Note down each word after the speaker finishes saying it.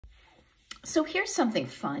So here's something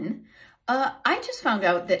fun. I just found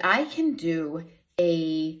out that I can do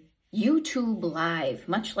a YouTube live,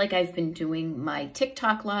 much like I've been doing my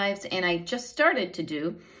TikTok lives, and I just started to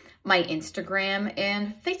do my Instagram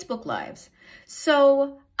and Facebook lives.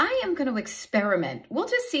 So I am going to experiment. We'll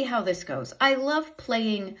just see how this goes. I love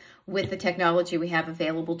playing with the technology we have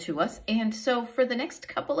available to us. And so for the next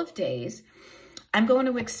couple of days, I'm going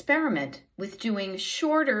to experiment with doing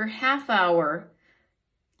shorter half-hour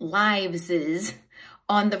lives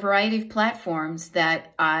on the variety of platforms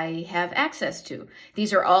that I have access to.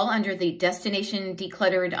 These are all under the Destination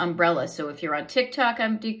Decluttered umbrella. So if you're on TikTok,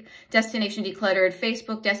 I'm Destination Decluttered,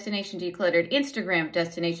 Facebook, Destination Decluttered, Instagram,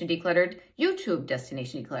 Destination Decluttered, YouTube,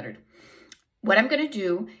 Destination Decluttered. What I'm going to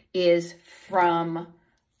do is from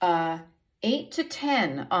 8 to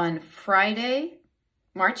 10 on Friday,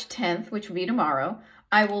 March 10th, which will be tomorrow,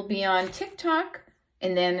 I will be on TikTok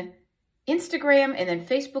and then Instagram and then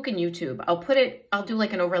Facebook and YouTube. I'll do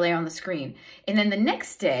like an overlay on the screen. And then the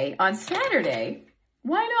next day on Saturday,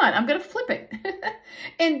 why not? I'm going to flip it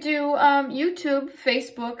and do YouTube,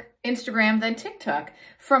 Facebook, Instagram, then TikTok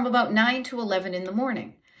from about 9 to 11 in the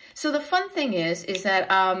morning. So the fun thing is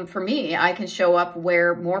that for me, I can show up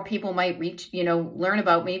where more people might reach, learn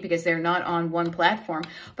about me because they're not on one platform.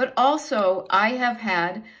 But also I have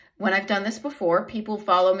had, when I've done this before, people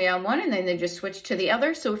follow me on one and then they just switch to the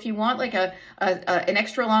other. So if you want like an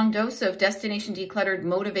extra long dose of Destination Decluttered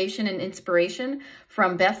motivation and inspiration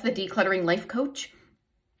from Beth, the Decluttering Life Coach,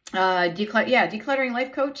 Decluttering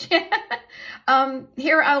Life Coach,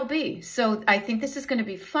 here I'll be. So I think this is going to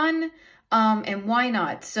be fun. And why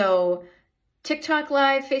not? So TikTok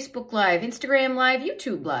Live, Facebook Live, Instagram Live,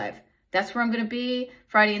 YouTube Live. That's where I'm going to be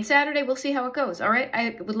Friday and Saturday. We'll see how it goes. All right.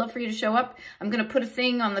 I would love for you to show up. I'm going to put a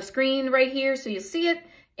thing on the screen right here so you'll see it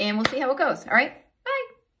and we'll see how it goes. All right.